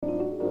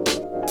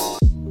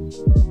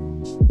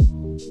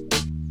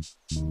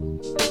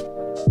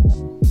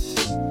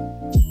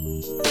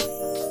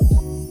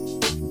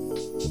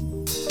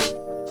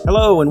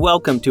Hello and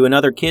welcome to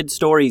another Kid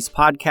Stories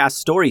podcast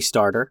story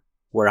starter,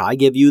 where I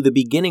give you the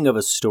beginning of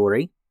a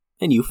story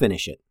and you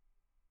finish it.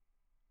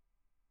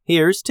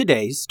 Here's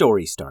today's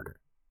story starter.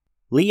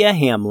 Leah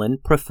Hamlin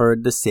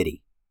preferred the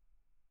city.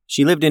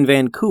 She lived in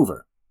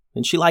Vancouver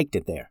and she liked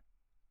it there.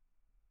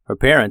 Her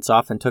parents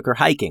often took her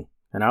hiking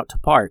and out to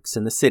parks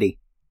in the city.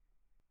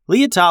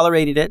 Leah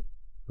tolerated it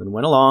and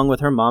went along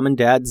with her mom and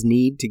dad's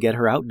need to get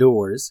her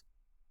outdoors,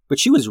 but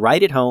she was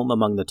right at home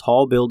among the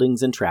tall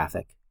buildings and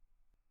traffic.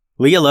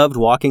 Leah loved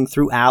walking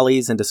through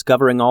alleys and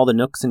discovering all the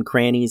nooks and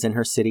crannies in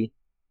her city.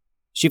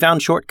 She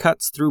found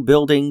shortcuts through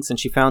buildings and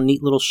she found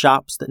neat little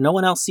shops that no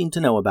one else seemed to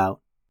know about.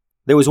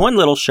 There was one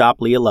little shop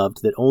Leah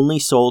loved that only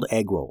sold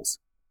egg rolls.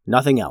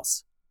 Nothing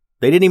else.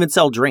 They didn't even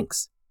sell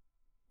drinks.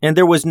 And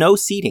there was no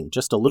seating,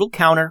 just a little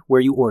counter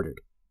where you ordered.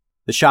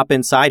 The shop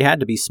inside had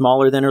to be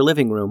smaller than her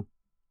living room.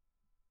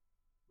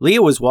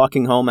 Leah was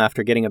walking home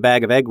after getting a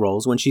bag of egg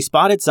rolls when she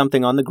spotted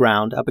something on the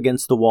ground up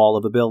against the wall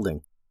of a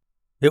building.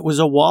 It was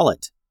a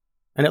wallet.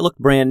 And it looked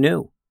brand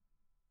new.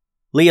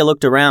 Leah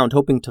looked around,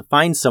 hoping to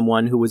find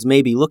someone who was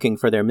maybe looking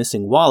for their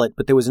missing wallet,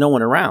 but there was no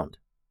one around.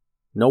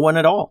 No one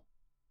at all.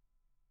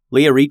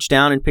 Leah reached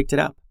down and picked it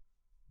up.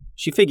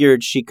 She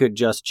figured she could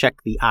just check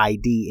the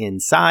ID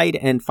inside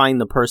and find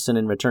the person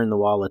and return the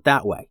wallet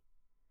that way.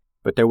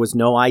 But there was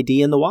no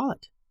ID in the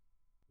wallet.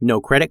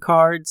 No credit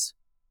cards.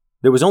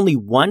 There was only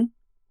one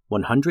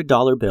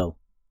 $100 bill.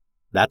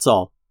 That's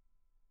all.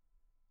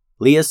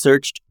 Leah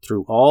searched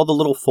through all the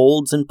little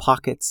folds and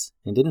pockets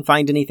and didn't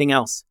find anything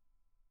else.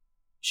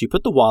 She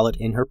put the wallet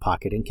in her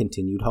pocket and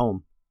continued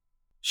home.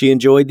 She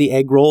enjoyed the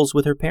egg rolls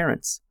with her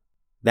parents.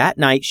 That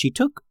night, she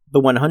took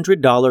the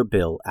 $100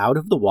 bill out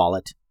of the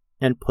wallet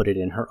and put it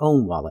in her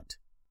own wallet.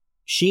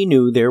 She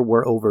knew there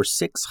were over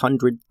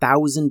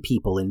 600,000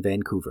 people in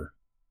Vancouver.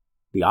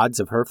 The odds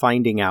of her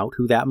finding out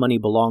who that money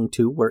belonged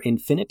to were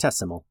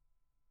infinitesimal.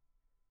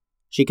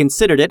 She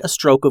considered it a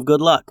stroke of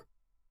good luck.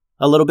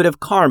 A little bit of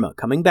karma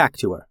coming back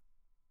to her.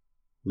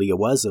 Leah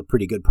was a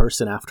pretty good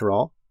person after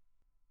all.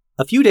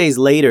 A few days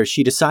later,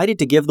 she decided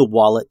to give the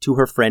wallet to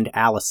her friend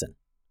Allison,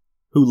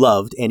 who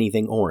loved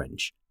anything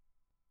orange.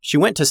 She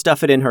went to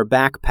stuff it in her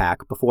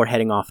backpack before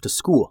heading off to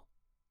school,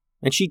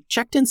 and she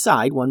checked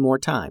inside one more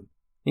time,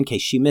 in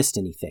case she missed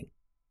anything.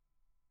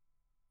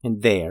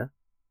 And there,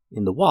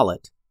 in the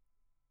wallet,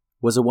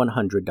 was a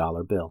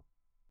 $100 bill.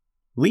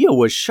 Leah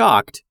was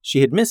shocked she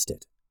had missed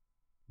it.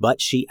 But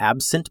she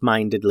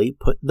absent-mindedly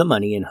put the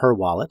money in her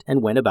wallet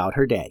and went about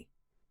her day.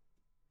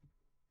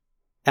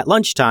 At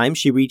lunchtime,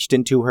 she reached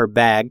into her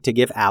bag to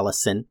give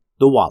Allison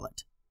the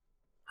wallet.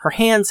 Her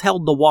hands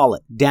held the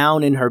wallet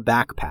down in her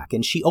backpack,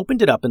 and she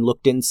opened it up and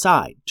looked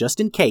inside, just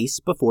in case,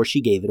 before she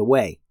gave it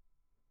away.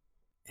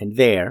 And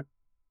there,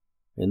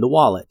 in the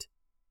wallet,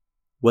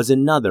 was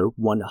another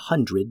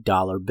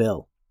 $100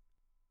 bill.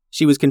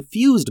 She was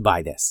confused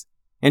by this,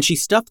 and she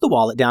stuffed the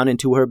wallet down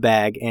into her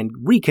bag and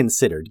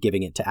reconsidered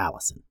giving it to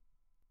Allison.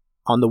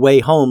 On the way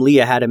home,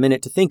 Leah had a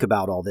minute to think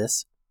about all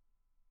this.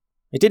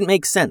 It didn't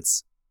make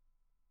sense.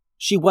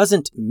 She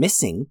wasn't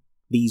missing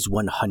these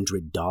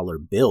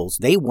 $100 bills.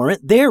 They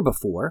weren't there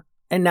before,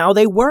 and now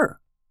they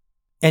were.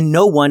 And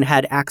no one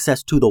had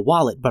access to the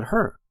wallet but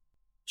her.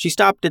 She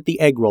stopped at the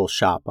egg roll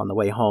shop on the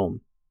way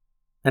home,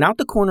 and out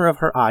the corner of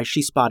her eye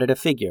she spotted a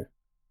figure.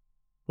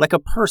 Like a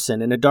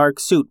person in a dark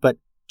suit, but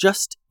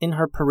just in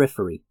her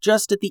periphery,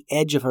 just at the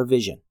edge of her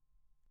vision.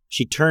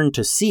 She turned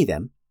to see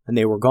them, and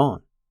they were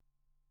gone.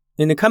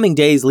 In the coming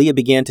days, Leah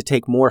began to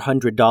take more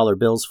 $100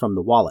 bills from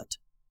the wallet,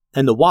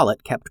 and the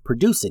wallet kept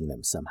producing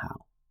them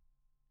somehow.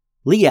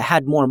 Leah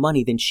had more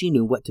money than she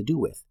knew what to do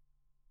with.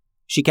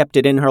 She kept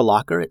it in her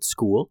locker at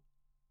school,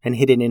 and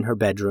hid it in her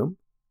bedroom,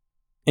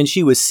 and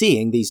she was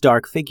seeing these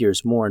dark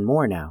figures more and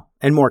more now,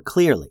 and more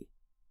clearly.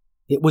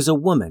 It was a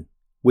woman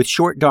with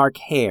short dark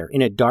hair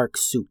in a dark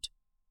suit.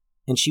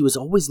 And she was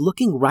always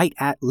looking right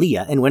at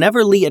Leah, and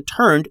whenever Leah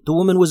turned, the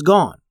woman was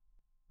gone.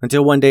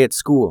 Until one day at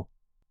school,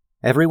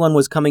 everyone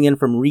was coming in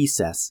from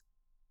recess,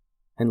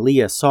 and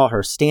Leah saw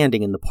her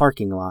standing in the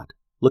parking lot,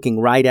 looking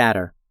right at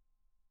her.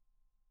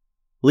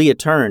 Leah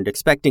turned,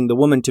 expecting the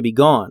woman to be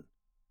gone,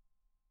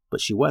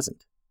 but she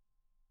wasn't.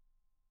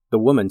 The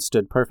woman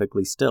stood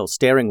perfectly still,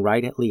 staring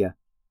right at Leah,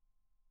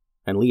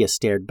 and Leah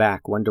stared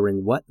back,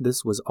 wondering what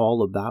this was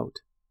all about,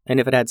 and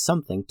if it had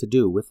something to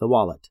do with the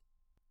wallet.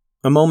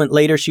 A moment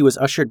later, she was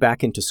ushered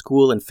back into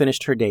school and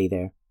finished her day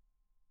there.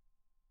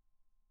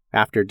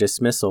 After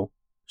dismissal,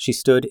 she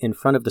stood in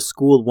front of the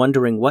school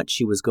wondering what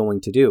she was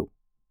going to do.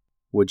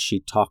 Would she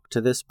talk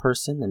to this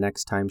person the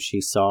next time she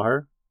saw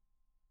her?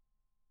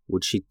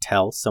 Would she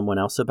tell someone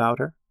else about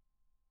her?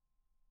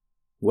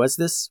 Was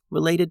this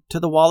related to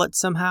the wallet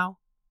somehow?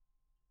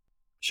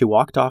 She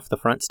walked off the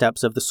front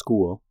steps of the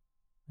school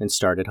and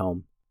started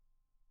home.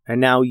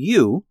 And now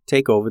you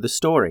take over the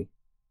story.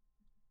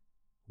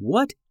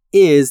 What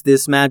is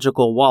this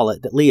magical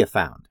wallet that Leah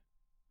found?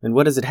 And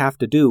what does it have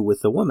to do with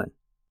the woman?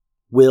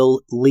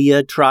 Will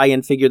Leah try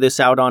and figure this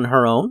out on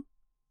her own?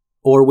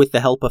 Or with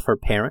the help of her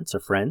parents or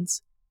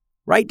friends?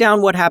 Write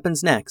down what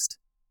happens next.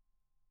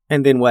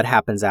 And then what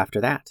happens after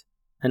that.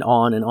 and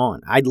on and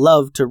on. I'd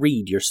love to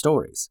read your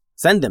stories.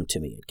 Send them to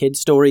me at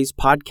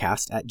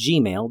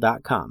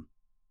kidstoriespodcast@gmail.com.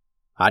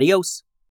 Adios.